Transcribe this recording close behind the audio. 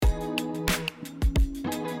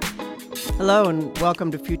Hello and welcome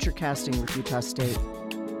to Future Casting with Utah State.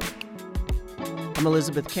 I'm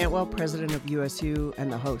Elizabeth Cantwell, president of USU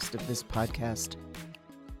and the host of this podcast.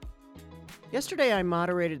 Yesterday, I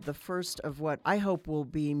moderated the first of what I hope will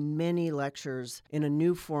be many lectures in a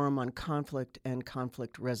new forum on conflict and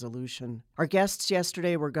conflict resolution. Our guests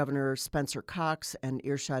yesterday were Governor Spencer Cox and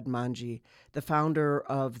Irshad Manji, the founder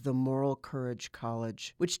of the Moral Courage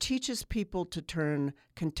College, which teaches people to turn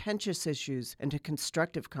contentious issues into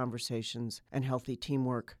constructive conversations and healthy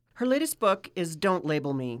teamwork. Her latest book is Don't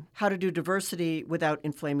Label Me: How to Do Diversity Without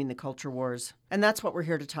Inflaming the Culture Wars. And that's what we're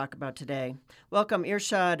here to talk about today. Welcome,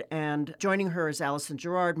 Irshad, and joining her is Allison,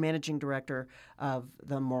 Gerrard, Managing Director of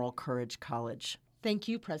the Moral Courage College. Thank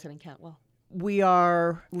you, President Cantwell. We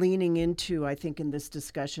are leaning into, I think, in this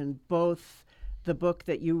discussion, both the book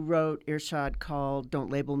that you wrote, Irshad, called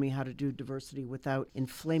Don't Label Me: How to Do Diversity Without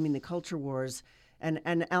Inflaming the Culture Wars,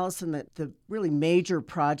 and Allison, the really major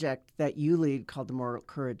project that you lead called the Moral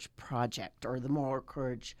Courage Project, or the Moral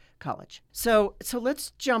Courage College. So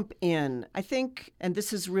let's jump in. I think, and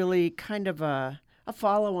this is really kind of a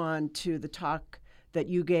follow-on to the talk that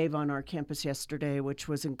you gave on our campus yesterday, which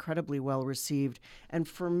was incredibly well received, and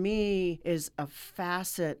for me is a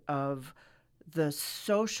facet of the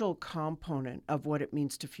social component of what it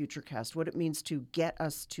means to FutureCast, what it means to get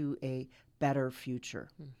us to a better future.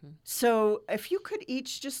 Mm-hmm. So if you could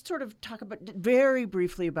each just sort of talk about very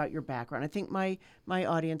briefly about your background. I think my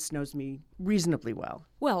audience knows me reasonably well.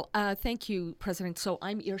 Well, thank you, President. So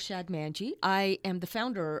I'm Irshad Manji. I am the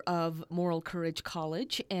founder of Moral Courage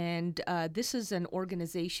College, and this is an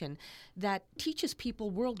organization that teaches people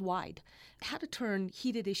worldwide how to turn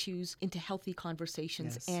heated issues into healthy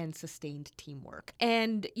conversations and sustained teamwork.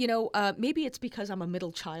 And, maybe it's because I'm a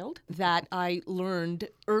middle child that I learned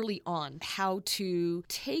early on how to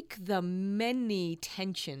take the many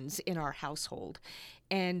tensions in our household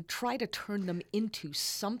and try to turn them into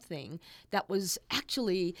something that was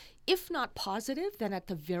actually, if not positive, then at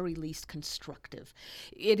the very least constructive.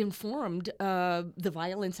 It informed the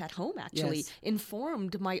violence at home, actually,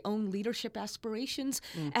 informed my own leadership aspirations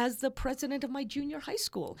as the president of my junior high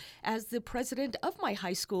school, as the president of my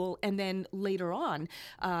high school, and then later on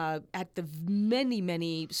at the many,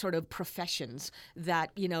 many sort of professions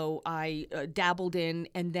that, I dabbled in,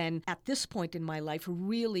 and then at this point in my life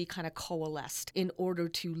really kind of coalesced in order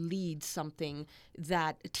to lead something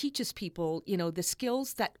that teaches people, the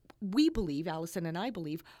skills that we believe, Allison and I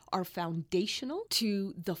believe, are foundational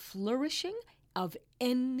to the flourishing of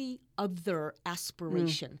any other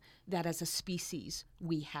aspiration that as a species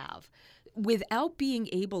we have. Without being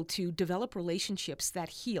able to develop relationships that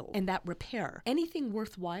heal and that repair, anything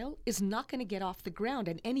worthwhile is not going to get off the ground,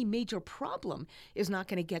 and any major problem is not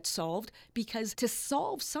going to get solved, because to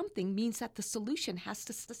solve something means that the solution has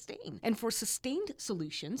to sustain. And for sustained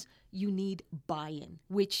solutions, you need buy-in,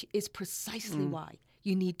 which is precisely why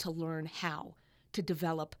you need to learn how to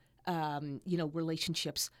develop,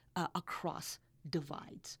 relationships across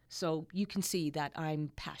divides. So you can see that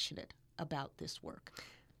I'm passionate about this work.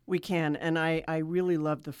 We can, and I really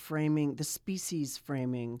love the framing, the species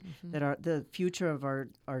framing, that the future of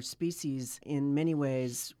our species in many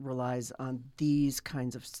ways relies on these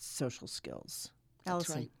kinds of social skills.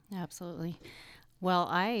 Allison. That's right. Absolutely. Well,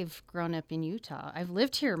 I've grown up in Utah. I've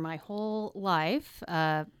lived here my whole life.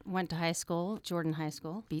 Went to high school, Jordan High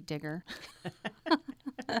School, beat Digger.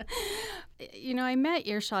 I met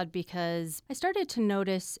Irshad because I started to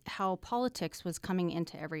notice how politics was coming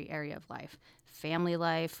into every area of life. Family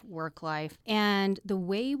life, work life, and the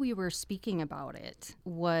way we were speaking about it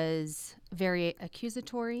was very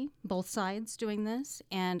accusatory, both sides doing this,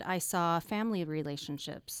 and I saw family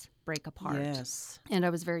relationships break apart. Yes. And I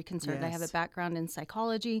was very concerned. Yes. I have a background in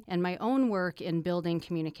psychology and my own work in building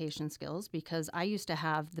communication skills, because I used to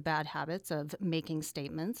have the bad habits of making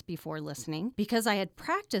statements before listening. Because I had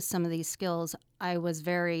practiced some of these skills, I was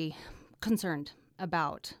very concerned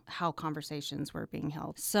about how conversations were being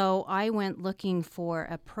held. So I went looking for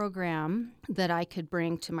a program that I could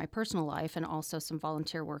bring to my personal life, and also some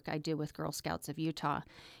volunteer work I do with Girl Scouts of Utah.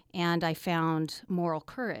 And I found Moral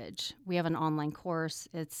Courage. We have an online course.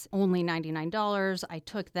 It's only $99. I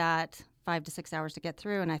took that 5 to 6 hours to get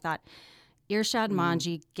through, and I thought, Irshad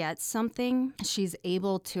Manji gets something. She's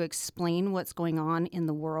able to explain what's going on in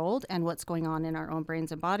the world and what's going on in our own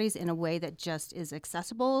brains and bodies in a way that just is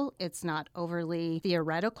accessible. It's not overly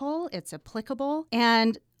theoretical. It's applicable.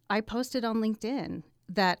 And I posted on LinkedIn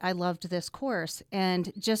that I loved this course.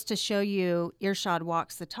 And just to show you, Irshad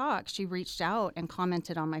walks the talk, she reached out and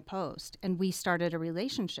commented on my post, and we started a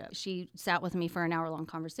relationship. She sat with me for an hour-long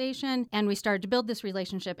conversation, and we started to build this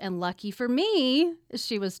relationship. And lucky for me,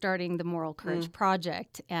 she was starting the Moral Courage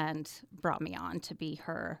Project and brought me on to be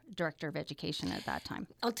her director of education at that time.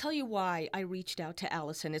 I'll tell you why I reached out to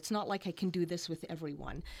Allison. It's not like I can do this with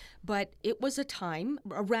everyone, but it was a time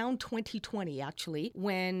around 2020, actually,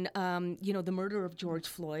 when the murder of George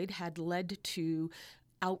Floyd had led to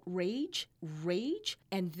outrage, rage,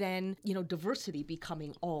 and then, diversity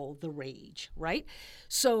becoming all the rage, right?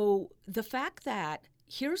 So the fact that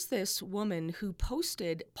here's this woman who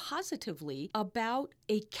posted positively about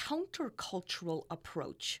a countercultural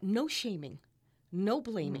approach, no shaming, no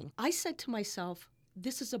blaming. I said to myself,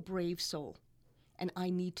 this is a brave soul, and I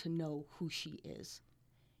need to know who she is.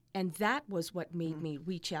 And that was what made me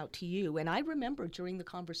reach out to you. And I remember during the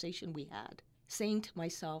conversation we had saying to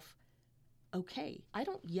myself, okay, I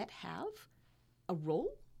don't yet have a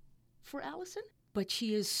role for Allison, but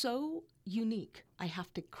she is so unique. I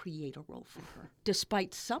have to create a role for her.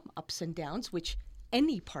 Despite some ups and downs, which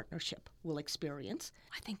any partnership will experience,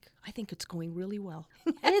 I think it's going really well.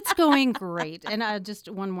 It's going great. And just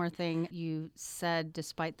one more thing, you said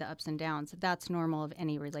despite the ups and downs, that's normal of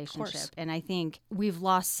any relationship. And I think we've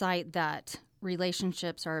lost sight that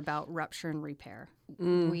relationships are about rupture and repair.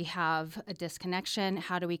 We have a disconnection.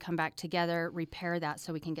 How do we come back together, repair that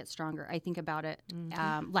so we can get stronger? I think about it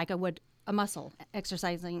like I would a muscle,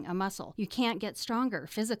 exercising a muscle. You can't get stronger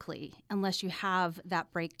physically unless you have that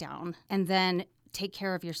breakdown and then take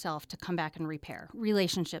care of yourself to come back and repair.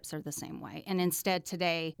 Relationships are the same way. And instead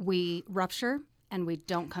today we rupture and we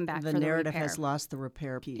don't come back for the repair. The narrative has lost the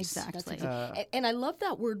repair piece. Exactly. And I love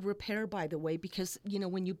that word repair, by the way, because,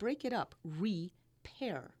 when you break it up,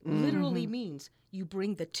 repair literally means you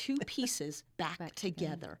bring the two pieces back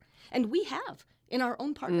together. And we have in our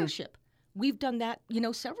own partnership. We've done that,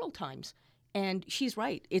 several times. And she's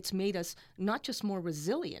right. It's made us not just more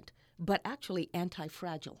resilient, but actually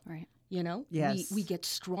anti-fragile. Right. Yes. We get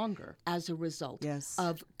stronger as a result Yes.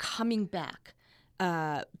 of coming back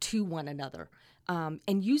to one another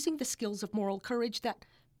and using the skills of moral courage that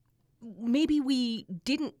maybe we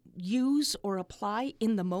didn't use or apply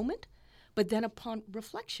in the moment, but then upon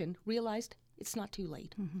reflection realized it's not too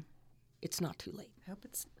late. It's not too late. I hope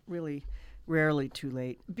it's really rarely too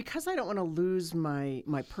late. Because I don't want to lose my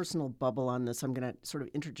personal bubble on this, I'm going to sort of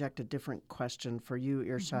interject a different question for you,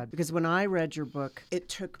 Irshad. Because when I read your book, it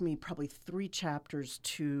took me probably 3 chapters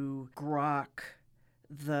to grok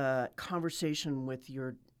the conversation with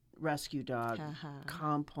your rescue dog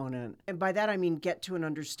component. And by that I mean get to an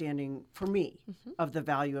understanding for me of the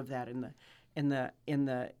value of that in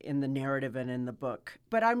the narrative and in the book.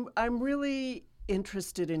 But I'm really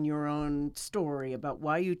interested in your own story about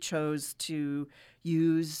why you chose to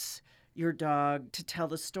use your dog to tell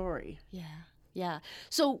the story. Yeah.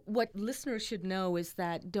 So what listeners should know is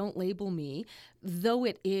that Don't Label Me, though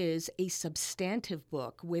it is a substantive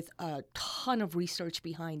book with a ton of research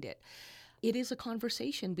behind it, it is a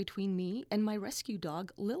conversation between me and my rescue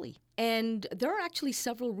dog, Lily. And there are actually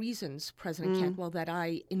several reasons, President Cantwell, that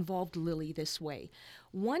I involved Lily this way.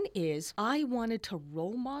 One is I wanted to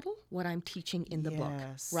role model what I'm teaching in the book,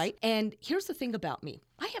 right? And here's the thing about me.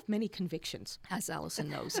 I have many convictions, as Allison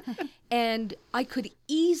knows. And I could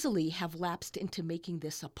easily have lapsed into making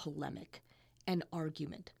this a polemic, an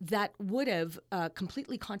argument that would have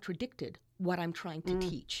completely contradicted what I'm trying to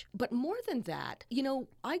teach. But more than that,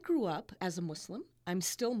 I grew up as a Muslim. I'm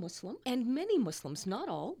still Muslim. And many Muslims, not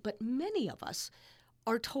all, but many of us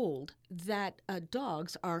are told that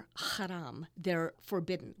dogs are haram. They're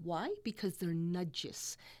forbidden. Why? Because they're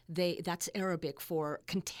najis. That's Arabic for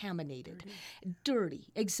contaminated. Dirty,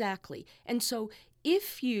 exactly. And so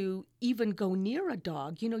if you even go near a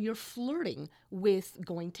dog, you're flirting with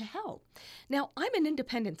going to hell. Now, I'm an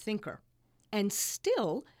independent thinker, and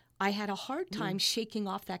still I had a hard time shaking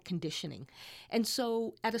off that conditioning. And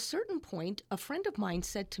so at a certain point, a friend of mine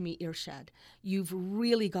said to me, Irshad, you've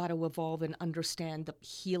really got to evolve and understand the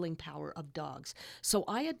healing power of dogs. So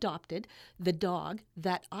I adopted the dog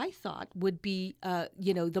that I thought would be,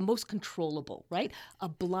 the most controllable, right? A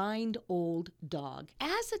blind old dog.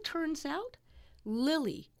 As it turns out,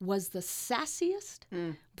 Lily was the sassiest,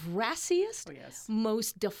 brassiest,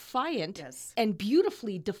 most defiant, and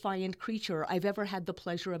beautifully defiant creature I've ever had the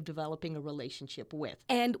pleasure of developing a relationship with.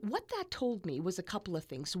 And what that told me was a couple of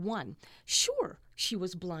things. One, sure, she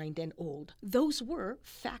was blind and old. Those were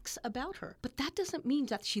facts about her. But that doesn't mean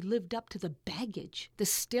that she lived up to the baggage, the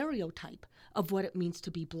stereotype of what it means to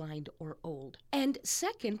be blind or old. And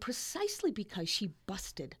second, precisely because she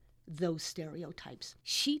busted those stereotypes.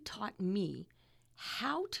 She taught me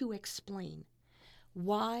how to explain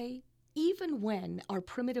why, even when our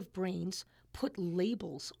primitive brains put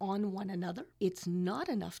labels on one another, it's not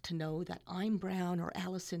enough to know that I'm brown or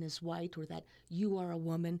Allison is white or that you are a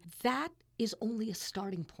woman. That is only a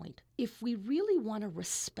starting point. If we really want to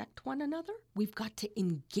respect one another, we've got to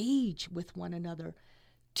engage with one another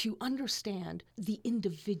to understand the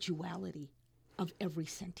individuality of every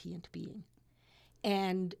sentient being.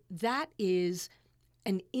 And that is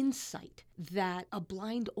an insight that a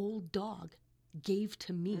blind old dog gave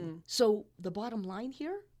to me. So the bottom line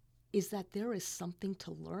here is that there is something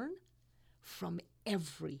to learn from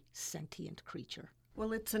every sentient creature.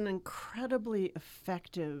 Well, it's an incredibly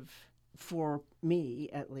effective, for me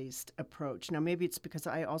at least, approach. Now, maybe it's because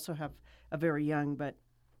I also have a very young but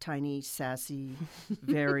tiny, sassy,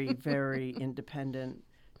 very, very independent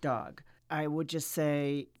dog. I would just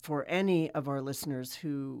say for any of our listeners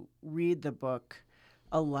who read the book,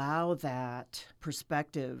 allow that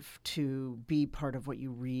perspective to be part of what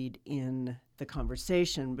you read in the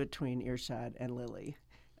conversation between Irshad and Lily.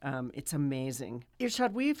 It's amazing.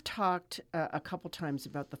 Irshad, we've talked a couple times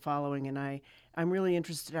about the following, and I'm really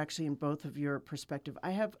interested actually in both of your perspective.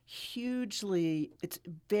 It's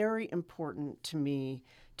very important to me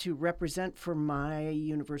to represent for my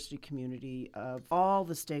university community of all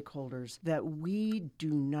the stakeholders that we do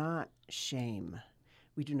not shame.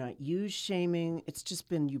 We do not use shaming. It's just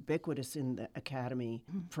been ubiquitous in the academy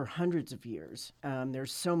for hundreds of years.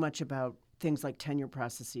 There's so much about things like tenure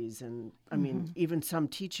processes. And I mean, even some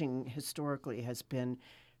teaching historically has been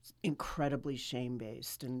incredibly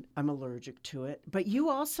shame-based, and I'm allergic to it. But you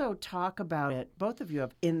also talk about it, both of you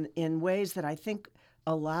have, in ways that I think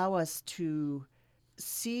allow us to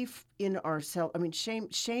see in ourselves. I mean,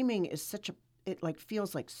 shaming is it like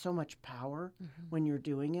feels like so much power when you're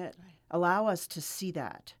doing it. Right. Allow us to see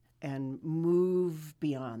that and move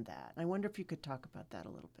beyond that. I wonder if you could talk about that a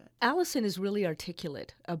little bit. Allison is really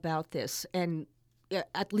articulate about this, and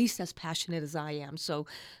at least as passionate as I am. So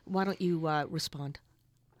why don't you respond?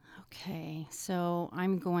 Okay, so I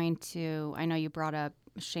know you brought up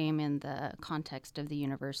shame in the context of the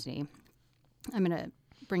university. I'm going to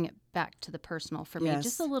bring it back to the personal for me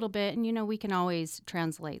just a little bit. And, we can always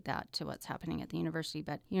translate that to what's happening at the university.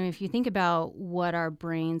 But, if you think about what our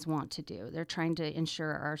brains want to do, they're trying to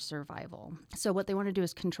ensure our survival. So what they want to do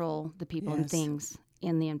is control the people and things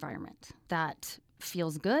in the environment. That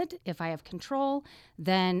feels good. If I have control,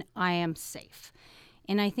 then I am safe.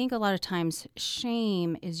 And I think a lot of times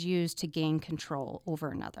shame is used to gain control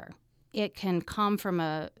over another. It can come from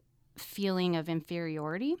a feeling of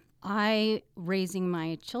inferiority. Raising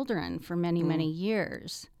my children for many, many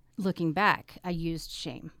years, looking back, I used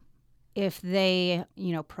shame. If they,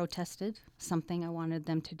 protested something I wanted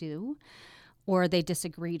them to do, or they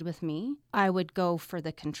disagreed with me, I would go for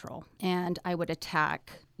the control. And I would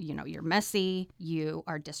attack, you're messy, you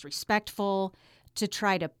are disrespectful, to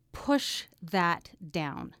try to push that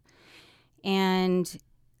down. And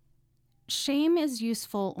shame is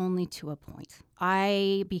useful only to a point.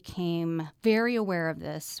 I became very aware of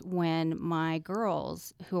this when my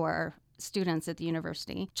girls, who are students at the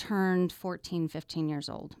university, turned 14, 15 years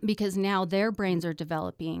old, because now their brains are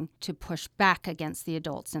developing to push back against the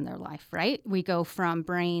adults in their life, right? We go from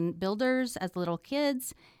brain builders as little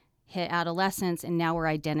kids, hit adolescence, and now we're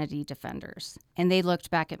identity defenders. And they looked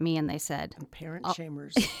back at me and they said, parent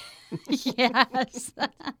shamers. Yes.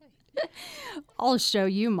 I'll show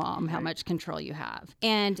you, Mom, how much control you have.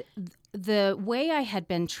 And the way I had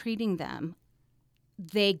been treating them,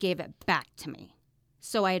 they gave it back to me.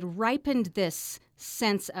 So I had ripened this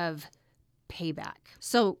sense of payback.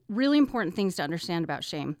 So really important things to understand about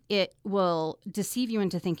shame. It will deceive you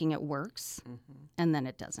into thinking it works, and then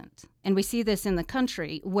it doesn't. And we see this in the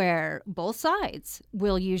country where both sides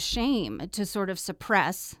will use shame to sort of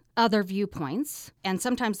suppress other viewpoints. And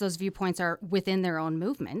sometimes those viewpoints are within their own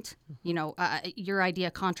movement. Your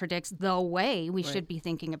idea contradicts the way we should be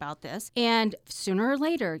thinking about this. And sooner or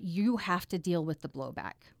later, you have to deal with the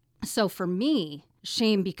blowback. So for me,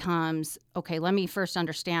 shame becomes, okay, let me first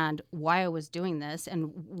understand why I was doing this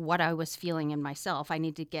and what I was feeling in myself. I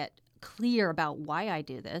need to get clear about why I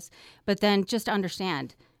do this, but then just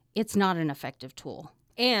understand it's not an effective tool.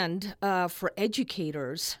 And for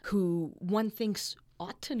educators who one thinks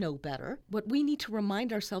ought to know better. What we need to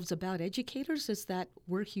remind ourselves about educators is that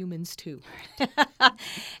we're humans too.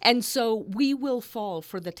 And so we will fall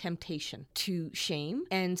for the temptation to shame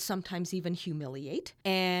and sometimes even humiliate,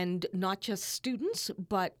 and not just students,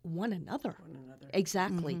 but one another.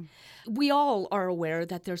 Exactly. Mm-hmm. We all are aware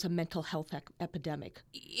that there's a mental health epidemic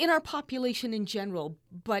in our population in general,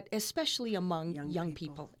 but especially among young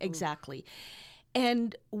people. Exactly.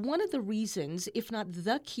 And one of the reasons, if not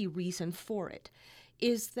the key reason for it,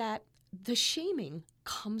 is that the shaming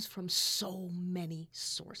comes from so many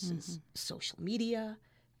sources. Social media,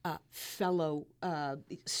 fellow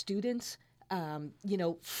students,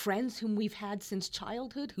 friends whom we've had since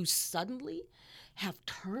childhood who suddenly have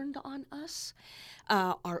turned on us,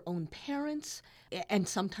 our own parents, and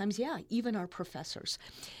sometimes, even our professors.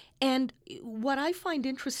 And what I find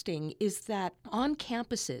interesting is that on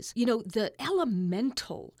campuses, the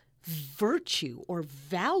elemental virtue or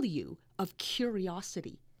value of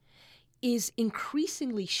curiosity is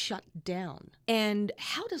increasingly shut down. And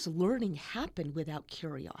how does learning happen without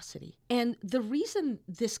curiosity? And the reason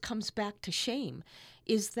this comes back to shame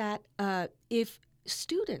is that if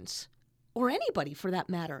students, or anybody for that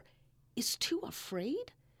matter, is too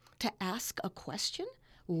afraid to ask a question,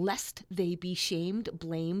 lest they be shamed,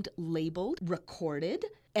 blamed, labeled, recorded,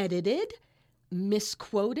 edited,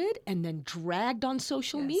 misquoted, and then dragged on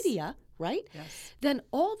social media, right? Yes. Then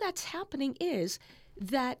all that's happening is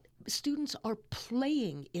that students are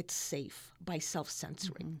playing it safe by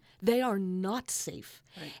self-censoring. They are not safe.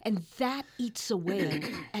 Right. And that eats away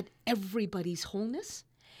at everybody's wholeness.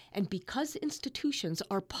 And because institutions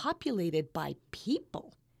are populated by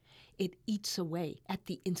people, it eats away at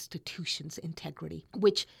the institution's integrity,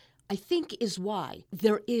 which I think is why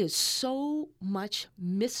there is so much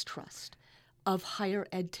mistrust of higher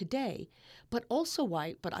ed today, but also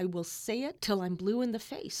why, but I will say it till I'm blue in the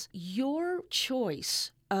face, your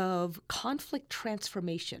choice of conflict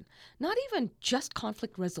transformation, not even just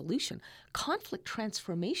conflict resolution, conflict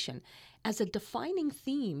transformation as a defining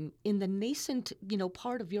theme in the nascent,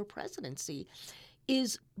 part of your presidency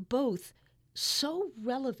is both so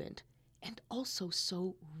relevant and also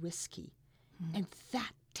so risky. And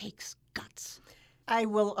that takes guts. I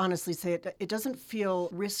will honestly say it doesn't feel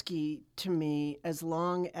risky to me as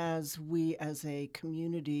long as we as a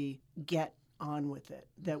community get on with it,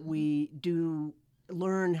 that we do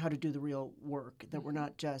learn how to do the real work, that we're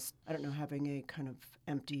not just, having a kind of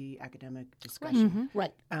empty academic discussion.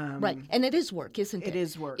 Right. Right. And it is work, isn't it? It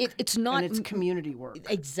is work. It's not... And it's community work.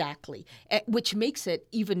 Exactly. Which makes it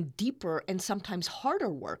even deeper and sometimes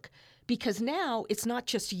harder work, because now it's not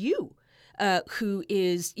just you who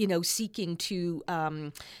is, seeking to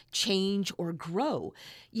change or grow.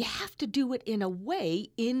 You have to do it in a way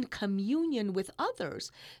in communion with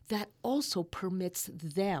others that also permits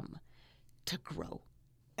them to grow.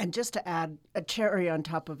 And just to add a cherry on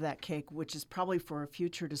top of that cake, which is probably for a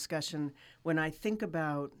future discussion, when I think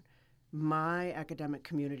about my academic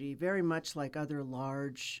community, very much like other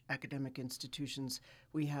large academic institutions,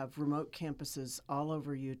 we have remote campuses all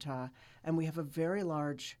over Utah, and we have a very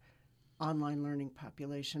large online learning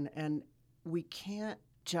population. And we can't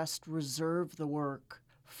just reserve the work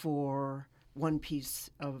for one piece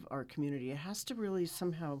of our community. It has to really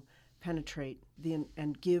somehow penetrate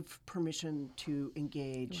and give permission to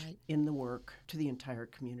engage in the work to the entire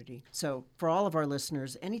community. So for all of our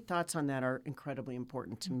listeners, any thoughts on that are incredibly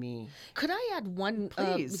important to me. Could I add one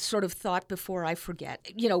sort of thought before I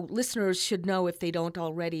forget? Listeners should know, if they don't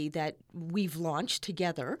already, that we've launched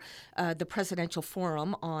together the Presidential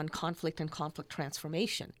Forum on Conflict and Conflict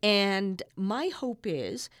Transformation. And my hope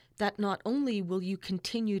is that not only will you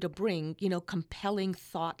continue to bring, compelling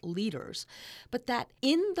thought leaders, but that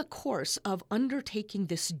in the course of undertaking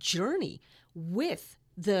this journey with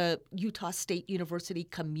the Utah State University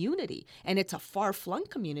community, and it's a far-flung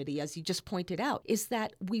community, as you just pointed out, is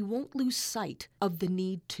that we won't lose sight of the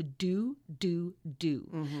need to do.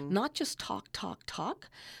 Not just talk,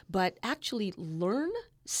 but actually learn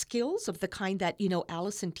skills of the kind that,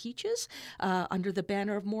 Allison teaches under the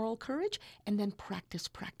banner of moral courage, and then practice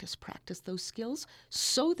those skills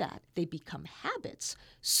so that they become habits,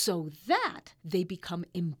 so that they become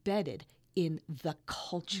embedded in the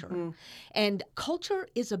culture. And culture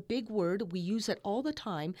is a big word. We use it all the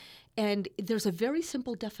time. And there's a very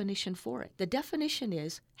simple definition for it. The definition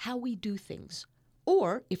is how we do things.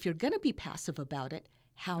 Or, if you're going to be passive about it,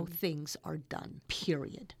 how things are done,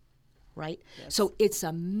 period. Right? Yes. So it's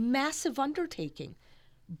a massive undertaking,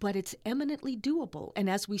 but it's eminently doable. And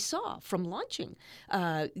as we saw from launching,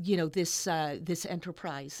 this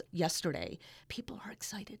enterprise yesterday, people are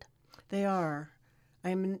excited. They are.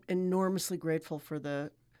 I'm enormously grateful for the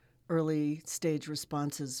early stage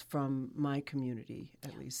responses from my community,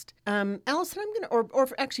 at least. Allison, I'm going to, or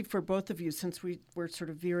actually for both of you, since we're sort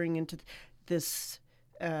of veering into this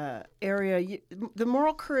area, the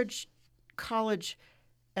Moral Courage College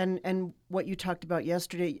and what you talked about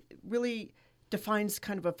yesterday really defines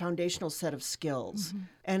kind of a foundational set of skills. Mm-hmm.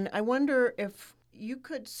 And I wonder if you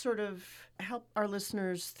could sort of help our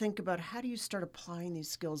listeners think about how do you start applying these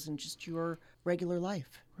skills in just your regular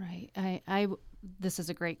life? Right. This is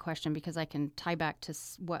a great question because I can tie back to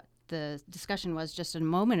what the discussion was just a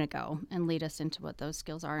moment ago and lead us into what those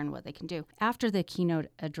skills are and what they can do. After the keynote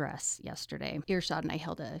address yesterday, Irshad and I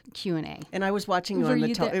held a Q&A. And I was watching you on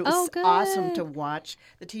the television. It was awesome to watch.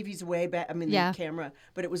 The TV's way back, the camera,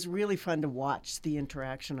 but it was really fun to watch the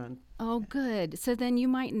interaction on. Oh, good. So then you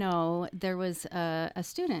might know there was a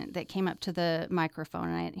student that came up to the microphone,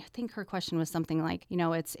 and I think her question was something like,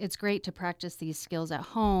 it's great to practice these skills at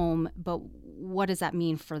home, but what does that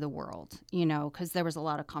mean for the world? Because there was a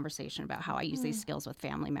lot of conversation about how I use these skills with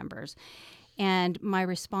family members. And my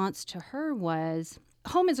response to her was,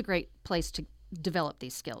 home is a great place to develop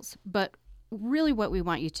these skills, but really what we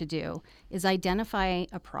want you to do is identify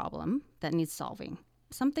a problem that needs solving.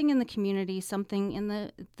 Something in the community, something in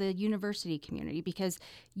the university community, because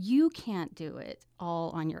you can't do it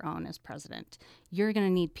all on your own as president. You're going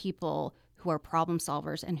to need people who are problem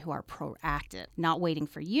solvers and who are proactive, not waiting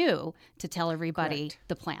for you to tell everybody correct.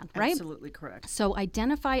 The plan, right? Absolutely correct. So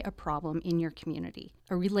identify a problem in your community,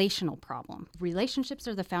 a relational problem. Relationships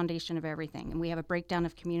are the foundation of everything, and we have a breakdown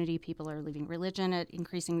of community. People are leaving religion at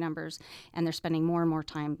increasing numbers, and they're spending more and more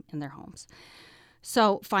time in their homes.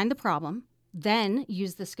 So find the problem. Then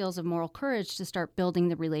use the skills of moral courage to start building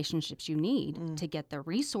the relationships you need to get the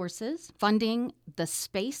resources, funding, the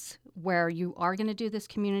space where you are going to do this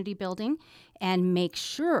community building, and make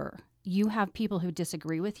sure you have people who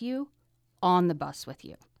disagree with you on the bus with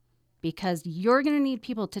you. Because you're going to need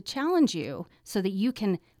people to challenge you so that you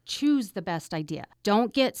can choose the best idea.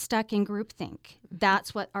 Don't get stuck in groupthink.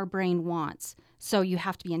 That's what our brain wants. So you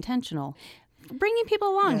have to be intentional. Bringing people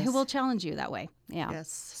along who will challenge you that way. Yeah. Yes.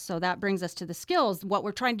 So that brings us to the skills. What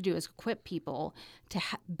we're trying to do is equip people to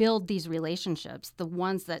build these relationships, the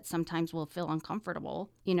ones that sometimes will feel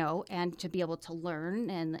uncomfortable, and to be able to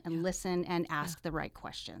learn and listen and ask the right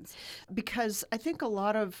questions. Because I think a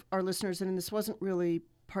lot of our listeners, and this wasn't really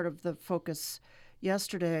part of the focus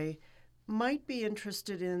yesterday, might be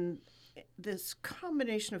interested in this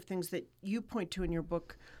combination of things that you point to in your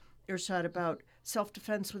book, Irshad, about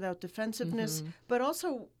self-defense without defensiveness, but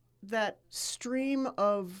also that stream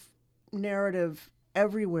of narrative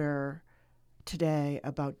everywhere today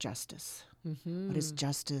about justice. What is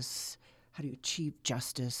justice? How do you achieve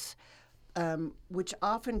justice? Which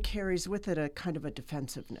often carries with it a kind of a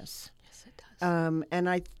defensiveness. Yes, it does. And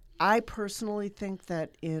I personally think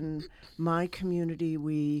that in my community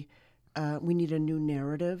we need a new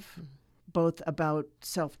narrative. Both about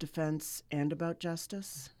self-defense and about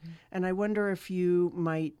justice. And I wonder if you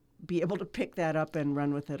might be able to pick that up and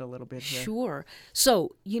run with it a little bit here. Sure.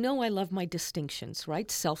 So, I love my distinctions, right?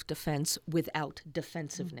 Self-defense without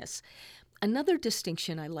defensiveness. Another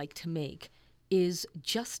distinction I like to make is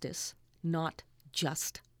justice, not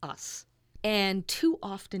just us. And too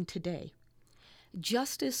often today,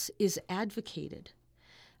 justice is advocated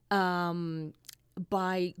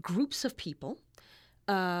by groups of people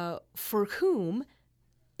for whom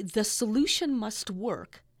the solution must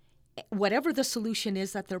work, whatever the solution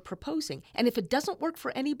is that they're proposing. And if it doesn't work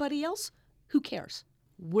for anybody else, who cares?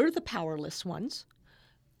 We're the powerless ones.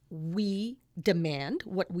 We demand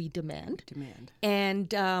what we demand.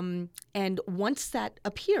 And once that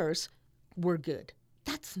appears, we're good.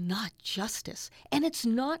 That's not justice. And it's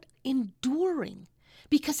not enduring.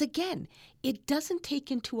 Because again, it doesn't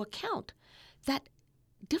take into account that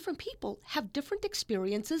different people have different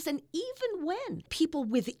experiences, and even when people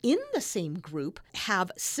within the same group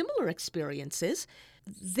have similar experiences,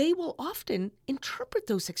 they will often interpret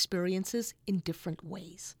those experiences in different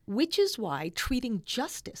ways, which is why treating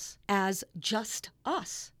justice as just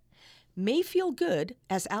us may feel good,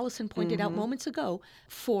 as Allison pointed out moments ago,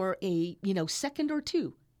 for a second or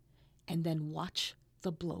two, and then watch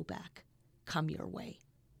the blowback come your way.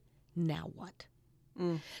 Now what?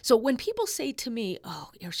 So when people say to me, oh,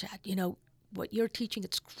 Irshad, what you're teaching,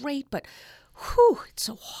 it's great, but it's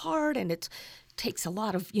so hard and it takes a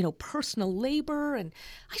lot of, personal labor, and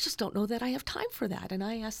I just don't know that I have time for that. And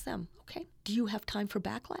I ask them, okay, do you have time for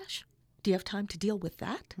backlash? Do you have time to deal with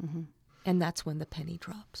that? And that's when the penny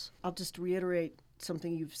drops. I'll just reiterate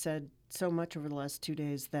something you've said so much over the last 2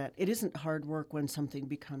 days, that it isn't hard work when something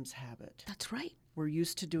becomes habit. That's right. We're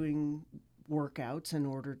used to doing workouts in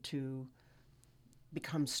order to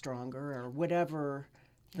become stronger or whatever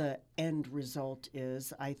the end result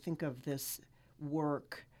is. I think of this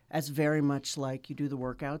work as very much like you do the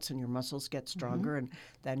workouts and your muscles get stronger, and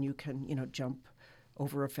then you can, jump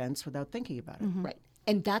over a fence without thinking about it. Right.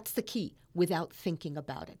 And that's the key, without thinking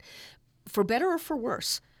about it. For better or for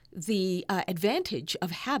worse, the advantage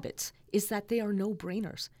of habits is that they are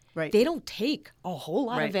no-brainers. Right. They don't take a whole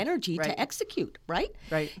lot of Right. energy Right. to execute, right?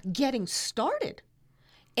 Right. Getting started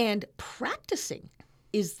and practicing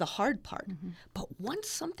is the hard part. But once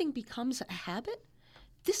something becomes a habit,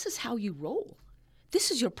 this is how you roll.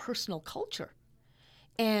 This is your personal culture.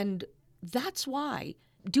 And that's why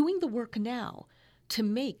doing the work now to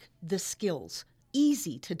make the skills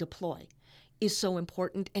easy to deploy is so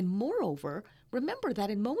important. And moreover, remember that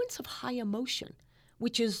in moments of high emotion,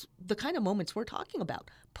 which is the kind of moments we're talking about,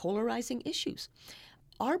 polarizing issues,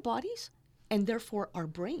 our bodies and therefore our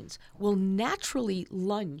brains will naturally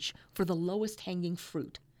lunge for the lowest hanging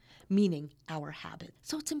fruit, meaning our habit.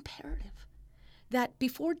 So it's imperative that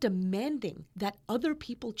before demanding that other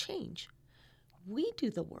people change, we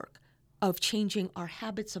do the work of changing our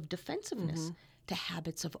habits of defensiveness to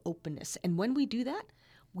habits of openness. And when we do that,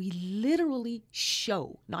 we literally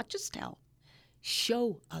show, not just tell,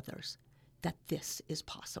 show others that this is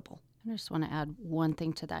possible. I just want to add one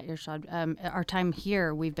thing to that, Irshad. Our time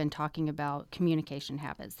here, we've been talking about communication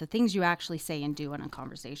habits, the things you actually say and do in a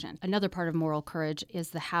conversation. Another part of moral courage is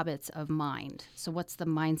the habits of mind. So what's the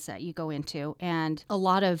mindset you go into? And a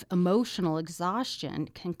lot of emotional exhaustion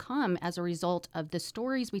can come as a result of the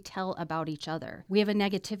stories we tell about each other. We have a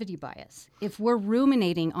negativity bias. If we're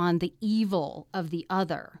ruminating on the evil of the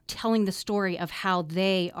other, telling the story of how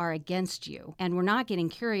they are against you, and we're not getting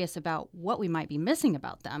curious about what we might be missing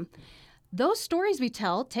about them, those stories we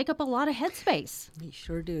tell take up a lot of headspace. We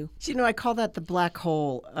sure do. I call that the black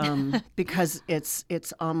hole because it's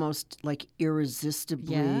almost like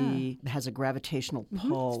irresistibly has a gravitational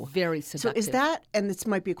pull. Very seductive. So is that, and this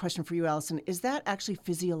might be a question for you, Allison, is that actually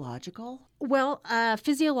physiological? Well,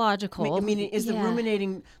 physiological. I mean, is the Yeah.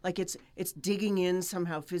 ruminating like it's digging in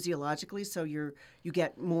somehow physiologically, so you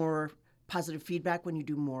get more positive feedback when you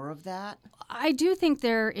do more of that? I do think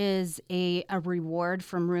there is a reward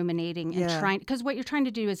from ruminating and trying, because what you're trying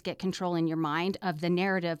to do is get control in your mind of the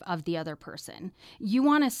narrative of the other person. You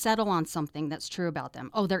want to settle on something that's true about them.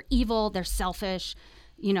 Oh, they're evil, they're selfish,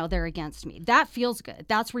 they're against me. That feels good.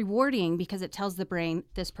 That's rewarding because it tells the brain,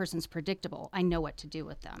 this person's predictable. I know what to do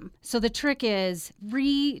with them. So the trick is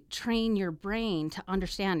retrain your brain to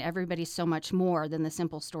understand everybody's so much more than the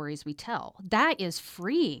simple stories we tell. That is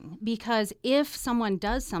freeing, because if someone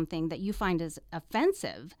does something that you find is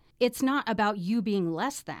offensive, it's not about you being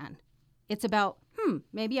less than. It's about,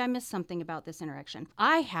 maybe I missed something about this interaction.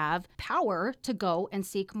 I have power to go and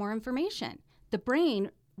seek more information. The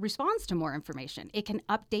brain responds to more information. It can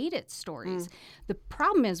update its stories. The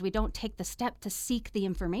problem is we don't take the step to seek the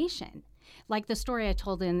information. Like the story I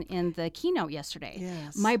told in the keynote yesterday.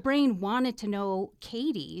 Yes. My brain wanted to know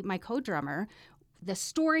Katie, my co-drummer, the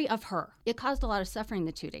story of her. It caused a lot of suffering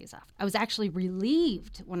the 2 days after. I was actually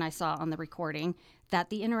relieved when I saw on the recording that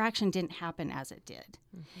the interaction didn't happen as it did.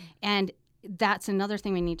 And that's another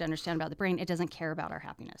thing we need to understand about the brain. It doesn't care about our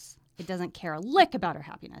happiness. It doesn't care a lick about our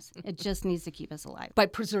happiness. It just needs to keep us alive. By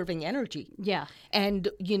preserving energy. Yeah. And,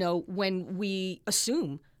 when we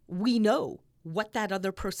assume we know what that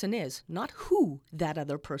other person is, not who that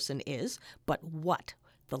other person is, but what,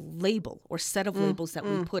 the label or set of labels that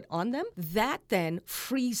we put on them, that then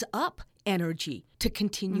frees up energy to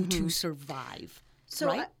continue to survive. So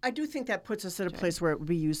right? I do think that puts us at a place where it would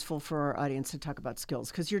be useful for our audience to talk about skills,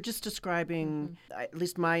 because you're just describing, at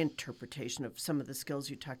least my interpretation of some of the skills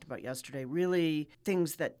you talked about yesterday, really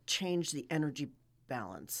things that change the energy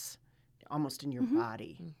balance almost in your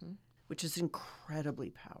body, which is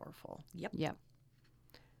incredibly powerful. Yep.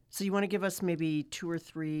 So you want to give us maybe 2 or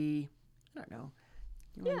 3, I don't know,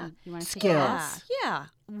 You want to skills? Yeah.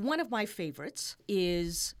 One of my favorites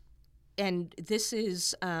is, and this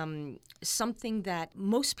is something that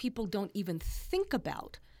most people don't even think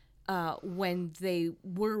about when they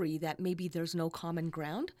worry that maybe there's no common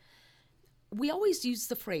ground. We always use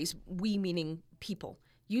the phrase, we meaning people,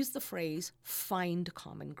 use the phrase find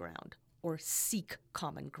common ground or seek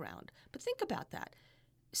common ground. But think about that.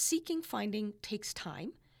 Seeking, finding takes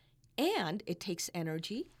time, and it takes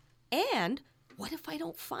energy, and what if I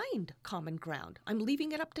don't find common ground? I'm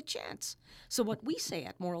leaving it up to chance. So what we say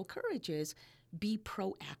at Moral Courage is be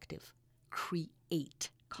proactive, create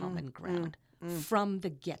common ground from the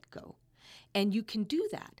get-go. And you can do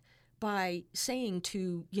that by saying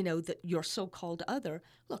to, your so-called other,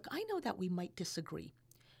 look, I know that we might disagree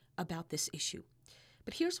about this issue,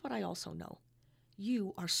 but here's what I also know.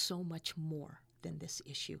 you are so much more than this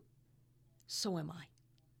issue. So am I.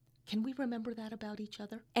 Can we remember that about each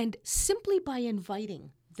other? And simply by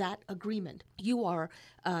inviting that agreement, you are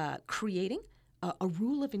creating a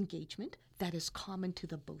rule of engagement that is common to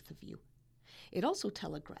the both of you. It also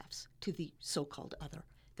telegraphs to the so-called other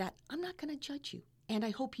that I'm not going to judge you, and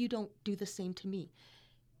I hope you don't do the same to me.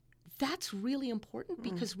 That's really important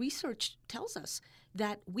because research tells us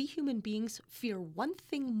that we human beings fear one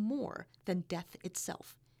thing more than death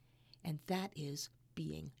itself, and that is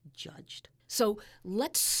being judged. So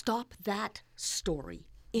let's stop that story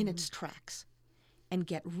in its tracks and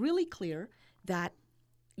get really clear that,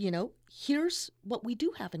 here's what we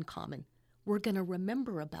do have in common. We're going to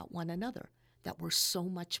remember about one another, that we're so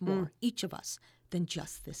much more, each of us, than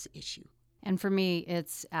just this issue. And for me,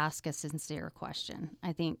 it's ask a sincere question.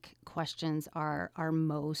 I think questions are our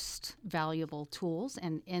most valuable tools.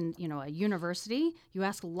 And in a university, you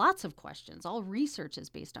ask lots of questions. All research is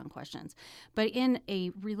based on questions. But in a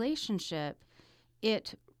relationship,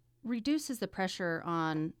 it reduces the pressure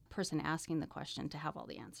on the person asking the question to have all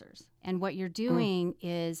the answers. And what you're doing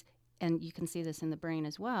is, and you can see this in the brain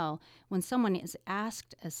as well, when someone is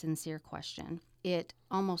asked a sincere question, it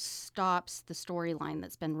almost stops the storyline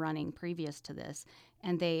that's been running previous to this,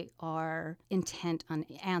 and they are intent on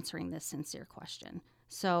answering this sincere question.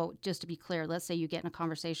 So just to be clear, let's say you get in a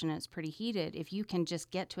conversation and it's pretty heated. If you can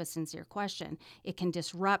just get to a sincere question, it can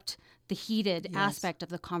disrupt the heated aspect of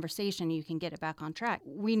the conversation. You can get it back on track.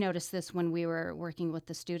 We noticed this when we were working with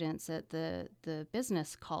the students at the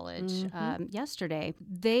business college yesterday.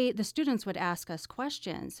 The students would ask us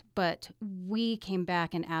questions, but we came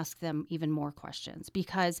back and asked them even more questions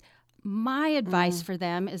because my advice for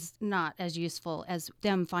them is not as useful as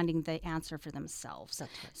them finding the answer for themselves.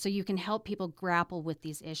 That's right. So you can help people grapple with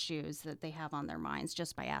these issues that they have on their minds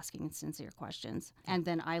just by asking sincere questions. And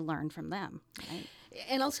then I learn from them. Right?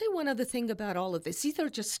 And I'll say one other thing about all of this. These are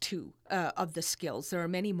just two of the skills. There are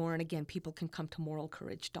many more. And again, people can come to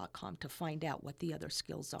moralcourage.com to find out what the other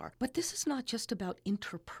skills are. But this is not just about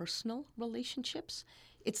interpersonal relationships.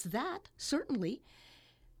 It's that, certainly.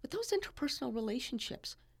 But those interpersonal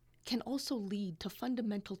relationships can also lead to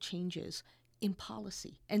fundamental changes in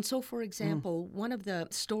policy. And so, for example, one of the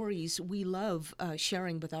stories we love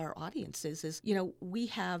sharing with our audiences is, we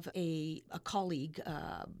have a colleague,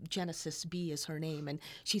 Genesis B is her name, and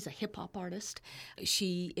she's a hip-hop artist.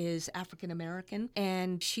 She is African-American,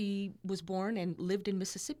 and she was born and lived in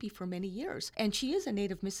Mississippi for many years. And she is a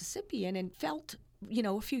native Mississippian and felt,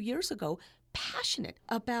 a few years ago, passionate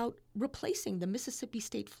about replacing the Mississippi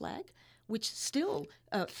state flag, which still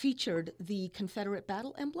featured the Confederate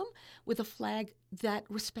battle emblem, with a flag that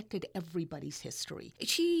respected everybody's history.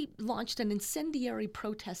 She launched an incendiary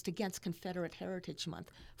protest against Confederate Heritage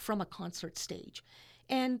Month from a concert stage.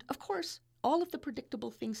 And, of course, all of the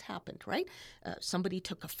predictable things happened, right? Somebody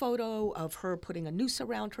took a photo of her putting a noose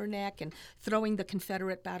around her neck and throwing the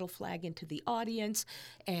Confederate battle flag into the audience,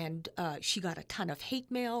 and she got a ton of hate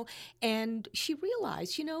mail. And she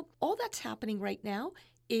realized, all that's happening right now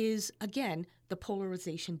is, again, the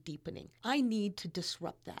polarization deepening. I need to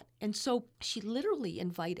disrupt that. And so she literally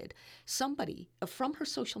invited somebody from her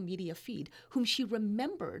social media feed whom she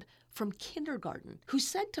remembered from kindergarten, who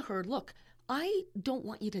said to her, look, I don't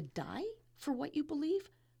want you to die for what you believe,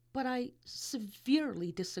 but I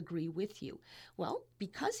severely disagree with you. Well,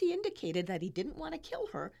 because he indicated that he didn't want to kill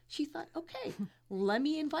her, she thought, okay, let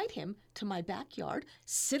me invite him to my backyard,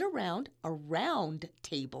 sit around a round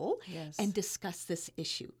table, and discuss this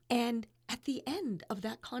issue. And at the end of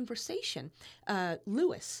that conversation,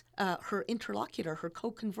 Lewis, her interlocutor, her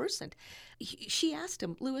co-conversant, she asked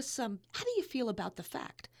him, Lewis, how do you feel about the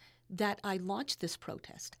fact that I launched this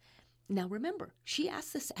protest? Now, remember, she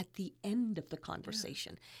asked this at the end of the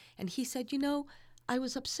conversation. And he said, I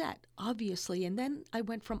was upset, obviously. And then I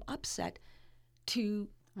went from upset to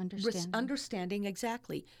understanding,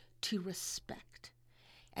 exactly, to respect.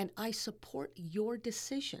 And I support your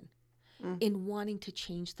decision in wanting to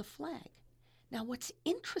change the flag. Now, what's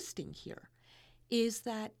interesting here is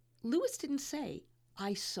that Lewis didn't say,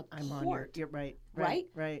 I support you're right,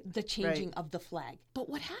 the changing of the flag. But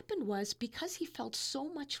what happened was, because he felt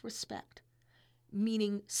so much respect,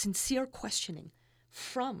 meaning sincere questioning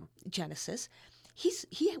from Genesis,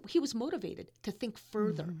 he was motivated to think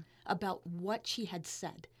further about what she had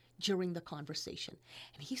said during the conversation.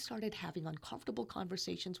 And he started having uncomfortable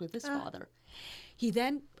conversations with his father. He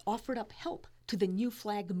then offered up help to the New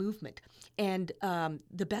Flag movement. And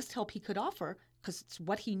the best help he could offer because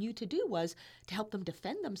what he knew to do was to help them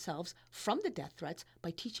defend themselves from the death threats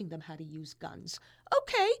by teaching them how to use guns.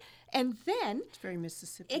 Okay, and then... It's very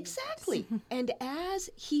Mississippi. Exactly. And as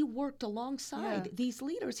he worked alongside these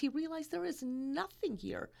leaders, he realized there is nothing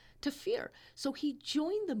here to fear. So he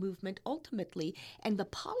joined the movement ultimately, and the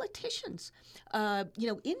politicians,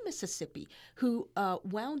 in Mississippi who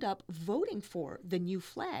wound up voting for the new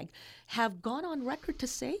flag have gone on record to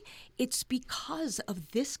say it's because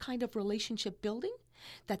of this kind of relationship building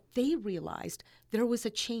that they realized there was a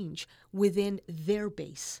change within their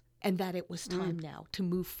base and that it was time now to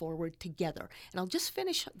move forward together. And I'll just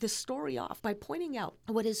finish this story off by pointing out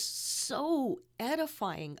what is so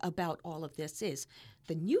edifying about all of this is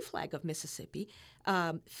the new flag of Mississippi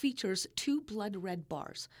features 2 blood red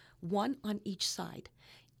bars, one on each side,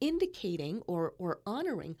 indicating or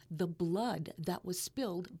honoring the blood that was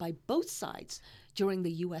spilled by both sides during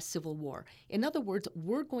the U.S. Civil War. In other words,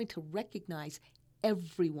 we're going to recognize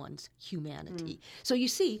everyone's humanity. So you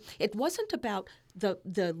see, it wasn't about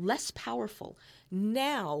the less powerful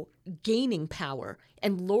now gaining power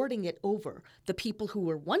and lording it over the people who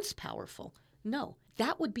were once powerful. No,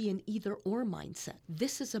 that would be an either-or mindset.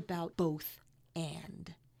 This is about both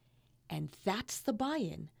and. And that's the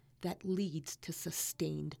buy-in that leads to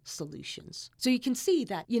sustained solutions. So you can see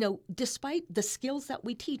that, despite the skills that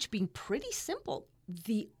we teach being pretty simple,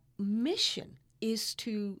 the mission is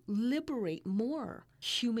to liberate more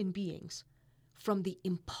human beings from the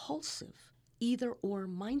impulsive either-or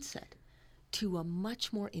mindset to a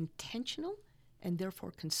much more intentional and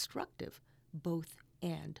therefore constructive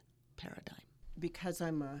both-and paradigm. Because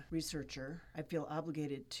I'm a researcher, I feel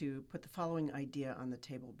obligated to put the following idea on the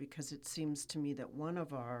table because it seems to me that one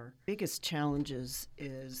of our biggest challenges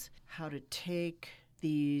is how to take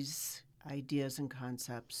these ideas and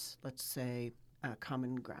concepts, let's say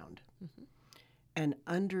common ground, and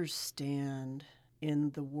understand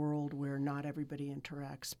in the world where not everybody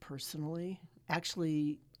interacts personally,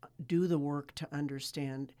 actually do the work to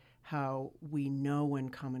understand how we know when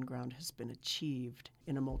common ground has been achieved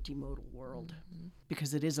in a multimodal world,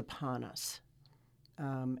 because it is upon us.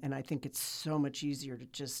 And I think it's so much easier to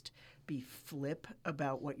just be flip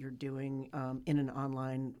about what you're doing in an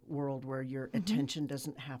online world where your attention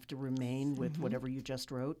doesn't have to remain with whatever you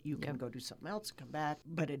just wrote. You can go do something else and come back,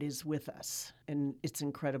 but it is with us. And it's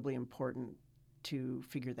incredibly important to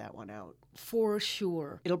figure that one out. For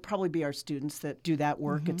sure. It'll probably be our students that do that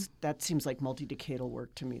work. That seems like multi-decadal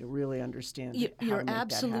work to me to really understand how to make You're that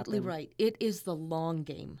absolutely happen. right. It is the long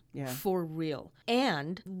game for real.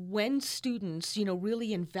 And when students,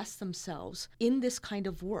 really invest themselves in this kind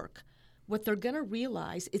of work, what they're going to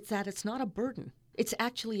realize is that it's not a burden. It's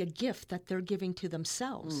actually a gift that they're giving to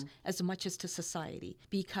themselves as much as to society,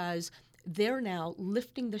 because they're now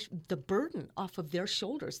lifting the burden off of their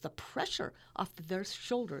shoulders, the pressure off of their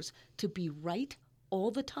shoulders to be right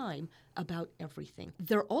all the time about everything.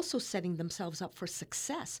 They're also setting themselves up for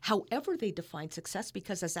success, however they define success,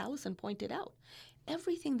 because as Allison pointed out,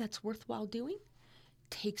 everything that's worthwhile doing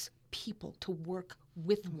takes people to work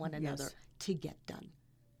with one another to get done.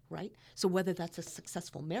 Right? So whether that's a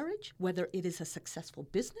successful marriage, whether it is a successful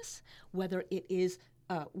business, whether it is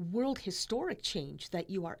world historic change that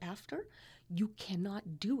you are after, you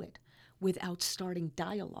cannot do it without starting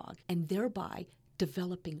dialogue and thereby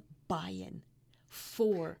developing buy-in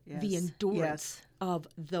for the endurance of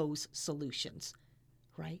those solutions,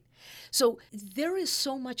 right? So there is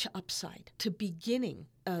so much upside to beginning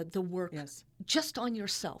the work just on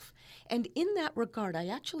yourself. And in that regard, I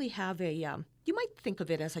actually have a, you might think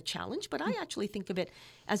of it as a challenge, but I actually think of it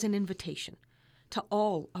as an invitation to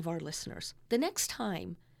all of our listeners. The next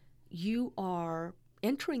time you are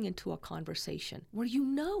entering into a conversation where you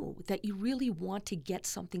know that you really want to get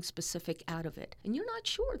something specific out of it, and you're not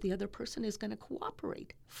sure the other person is going to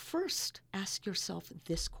cooperate, first ask yourself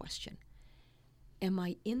this question. Am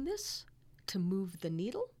I in this to move the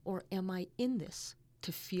needle, or am I in this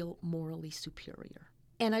to feel morally superior?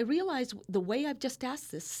 And I realize the way I've just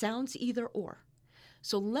asked this sounds either or.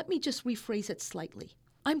 So let me just rephrase it slightly.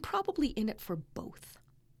 I'm probably in it for both.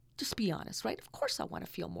 Just be honest, right? Of course I want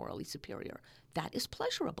to feel morally superior. That is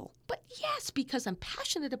pleasurable. But yes, because I'm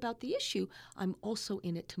passionate about the issue, I'm also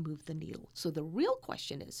in it to move the needle. So the real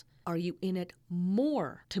question is, are you in it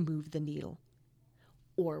more to move the needle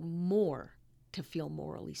or more to feel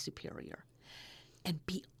morally superior? And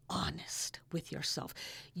be honest with yourself.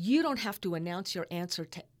 You don't have to announce your answer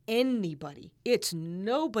to anybody. It's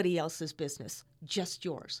nobody else's business, just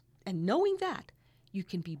yours. And knowing that, you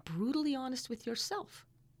can be brutally honest with yourself.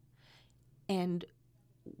 And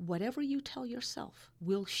whatever you tell yourself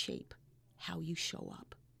will shape how you show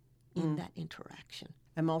up in that interaction.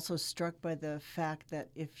 I'm also struck by the fact that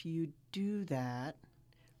if you do that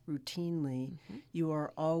routinely, you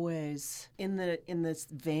are always in this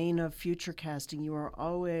vein of future casting. You are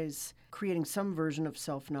always creating some version of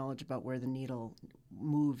self-knowledge about where the needle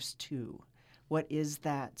moves to. What is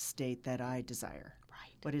that state that I desire?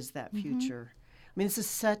 Right. What is that future? I mean, this is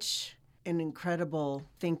such an incredible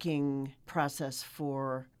thinking process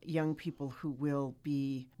for young people who will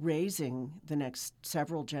be raising the next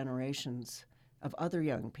several generations of other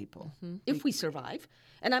young people. If we survive.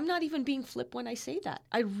 And I'm not even being flip when I say that.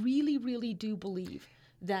 I really, really do believe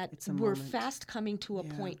that we're fast coming to a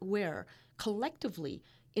point where collectively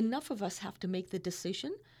enough of us have to make the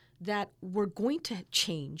decision that we're going to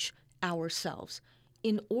change ourselves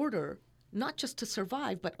in order not just to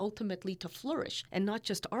survive, but ultimately to flourish, and not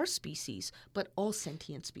just our species, but all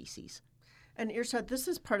sentient species. And Irshad, this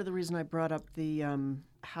is part of the reason I brought up the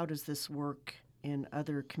how does this work in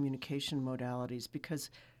other communication modalities, because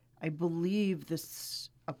I believe this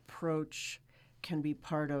approach can be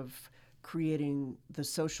part of creating the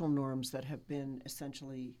social norms that have been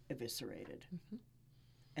essentially eviscerated.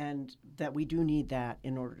 And that we do need that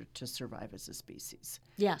in order to survive as a species.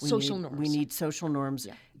 Yeah, social norms. We need social norms.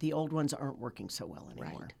 Yeah. The old ones aren't working so well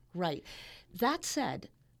anymore. Right. That said,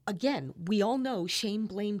 again, we all know shame,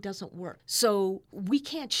 blame doesn't work. So we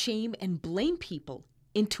can't shame and blame people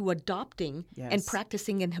into adopting and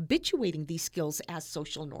practicing and habituating these skills as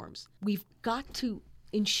social norms. We've got to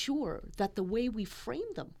ensure that the way we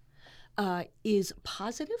frame them is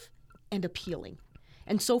positive and appealing.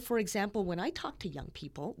 And so, for example, when I talk to young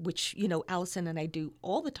people, which, Allison and I do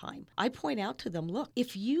all the time, I point out to them, look,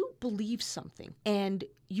 if you believe something and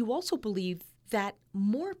you also believe that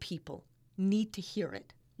more people need to hear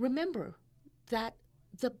it, remember that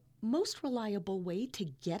the most reliable way to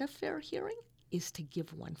get a fair hearing is to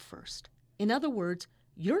give one first. In other words,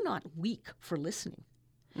 you're not weak for listening.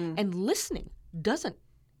 And listening doesn't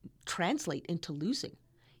translate into losing.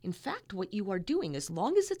 In fact, what you are doing, as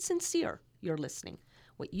long as it's sincere, you're listening.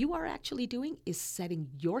 What you are actually doing is setting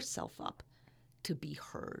yourself up to be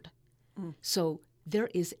heard. So there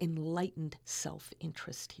is enlightened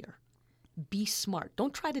self-interest here. Be smart.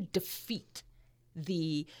 Don't try to defeat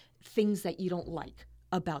the things that you don't like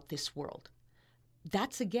about this world.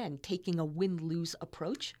 That's, again, taking a win-lose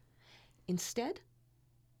approach. Instead,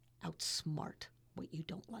 outsmart what you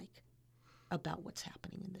don't like about what's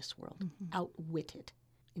happening in this world. Outwit it.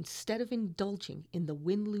 Instead of indulging in the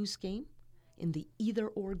win-lose game, in the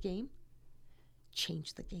either-or game,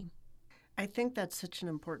 change the game. I think that's such an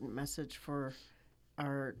important message for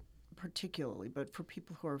particularly, but for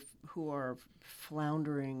people who are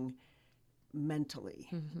floundering mentally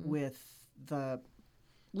with the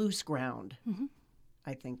loose ground,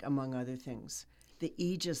 I think, among other things. The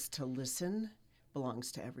aegis to listen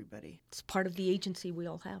belongs to everybody. It's part of the agency we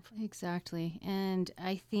all have. Exactly. And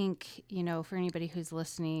I think, for anybody who's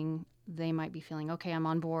listening, they might be feeling, okay, I'm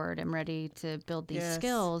on board. I'm ready to build these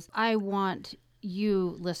skills. I want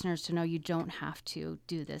you listeners to know you don't have to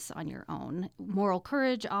do this on your own. Moral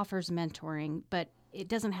Courage offers mentoring, but it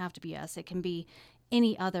doesn't have to be us. It can be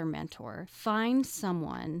any other mentor. Find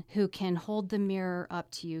someone who can hold the mirror up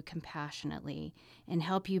to you compassionately and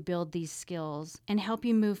help you build these skills and help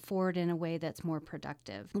you move forward in a way that's more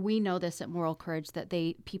productive. We know this at Moral Courage that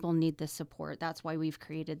people need this support. That's why we've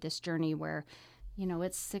created this journey where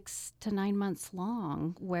it's 6 to 9 months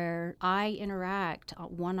long, where I interact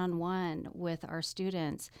one-on-one with our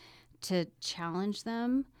students to challenge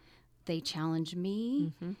them. They challenge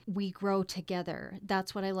me. We grow together.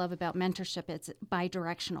 That's what I love about mentorship. It's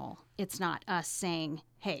bi-directional. It's not us saying,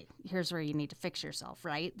 hey, here's where you need to fix yourself,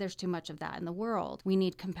 right? There's too much of that in the world. We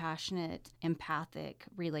need compassionate, empathic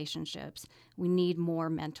relationships. We need more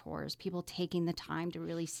mentors, people taking the time to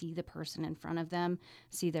really see the person in front of them,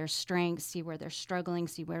 see their strengths, see where they're struggling,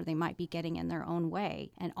 see where they might be getting in their own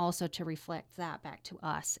way, and also to reflect that back to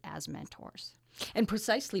us as mentors. And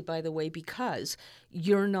precisely, by the way, because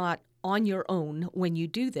you're not on your own when you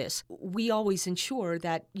do this, we always ensure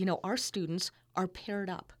that, our students are paired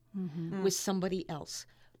up with somebody else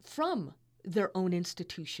from their own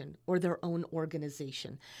institution or their own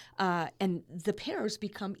organization. And the pairs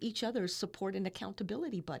become each other's support and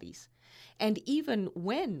accountability buddies. And even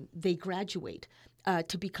when they graduate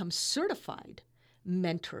to become certified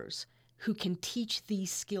mentors who can teach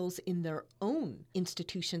these skills in their own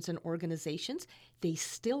institutions and organizations, they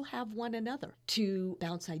still have one another to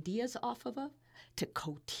bounce ideas off of, to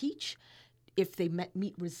co-teach. If they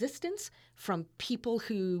meet resistance from people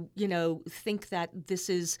who, think that this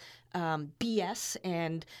is BS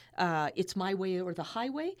and it's my way or the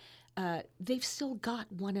highway, they've still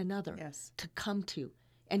got one another to come to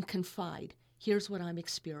and confide. Here's what I'm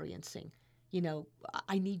experiencing.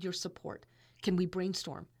 I need your support. Can we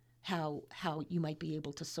brainstorm how you might be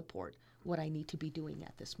able to support what I need to be doing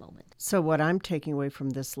at this moment? So what I'm taking away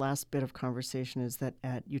from this last bit of conversation is that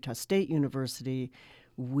at Utah State University,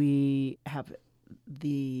 we have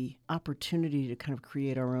the opportunity to kind of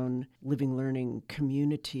create our own living, learning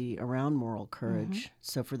community around moral courage.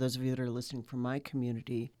 So for those of you that are listening from my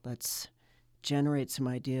community, let's generate some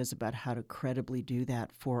ideas about how to credibly do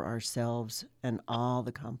that for ourselves and all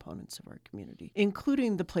the components of our community,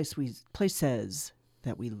 including the places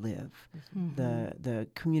that we live, the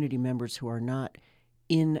community members who are not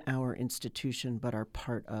in our institution but are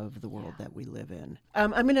part of the world that we live in.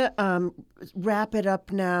 I'm going to wrap it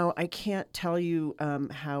up now. I can't tell you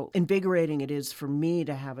how invigorating it is for me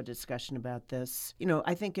to have a discussion about this.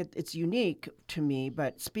 I think it's unique to me,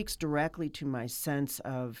 but speaks directly to my sense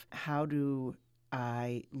of how do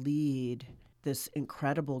I lead this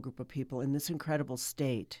incredible group of people in this incredible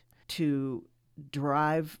state to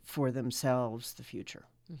drive for themselves the future.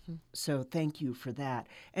 So thank you for that.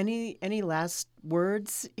 Any last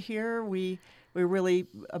words here? We're really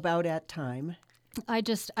about at time. I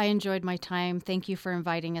enjoyed my time. Thank you for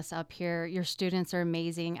inviting us up here. Your students are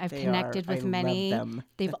amazing. I've connected with many. I love them.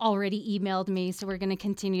 They've already emailed me, so we're going to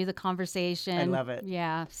continue the conversation. I love it.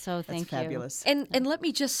 Yeah, so thank you. That's fabulous. And let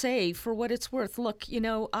me just say, for what it's worth, look,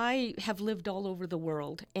 I have lived all over the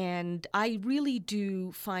world, and I really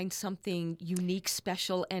do find something unique,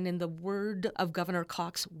 special, and in the word of Governor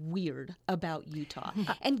Cox, weird about Utah.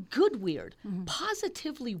 And good weird,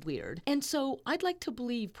 positively weird. And so I'd like to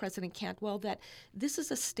believe, President Cantwell, that this is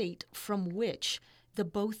a state from which the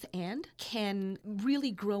both and can really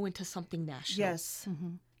grow into something national. Yes.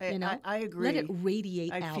 I agree. Let it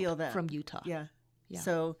radiate I out feel that. from Utah. Yeah.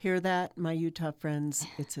 So hear that, my Utah friends.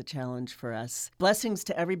 It's a challenge for us. Blessings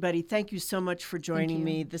to everybody. Thank you so much for joining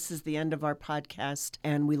me. This is the end of our podcast,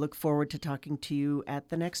 and we look forward to talking to you at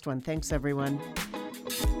the next one. Thanks, everyone.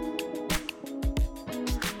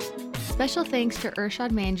 Special thanks to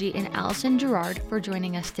Irshad, Manji, and Allison Gerrard for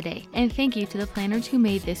joining us today. And thank you to the planners who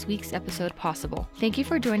made this week's episode possible. Thank you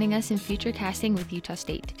for joining us in Future Casting with Utah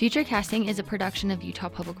State. Future Casting is a production of Utah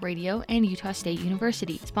Public Radio and Utah State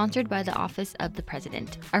University, sponsored by the Office of the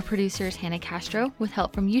President. Our producer is Hannah Castro, with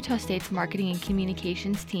help from Utah State's Marketing and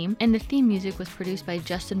Communications team, and the theme music was produced by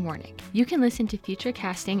Justin Warnick. You can listen to Future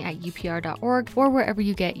Casting at upr.org or wherever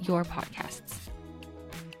you get your podcasts.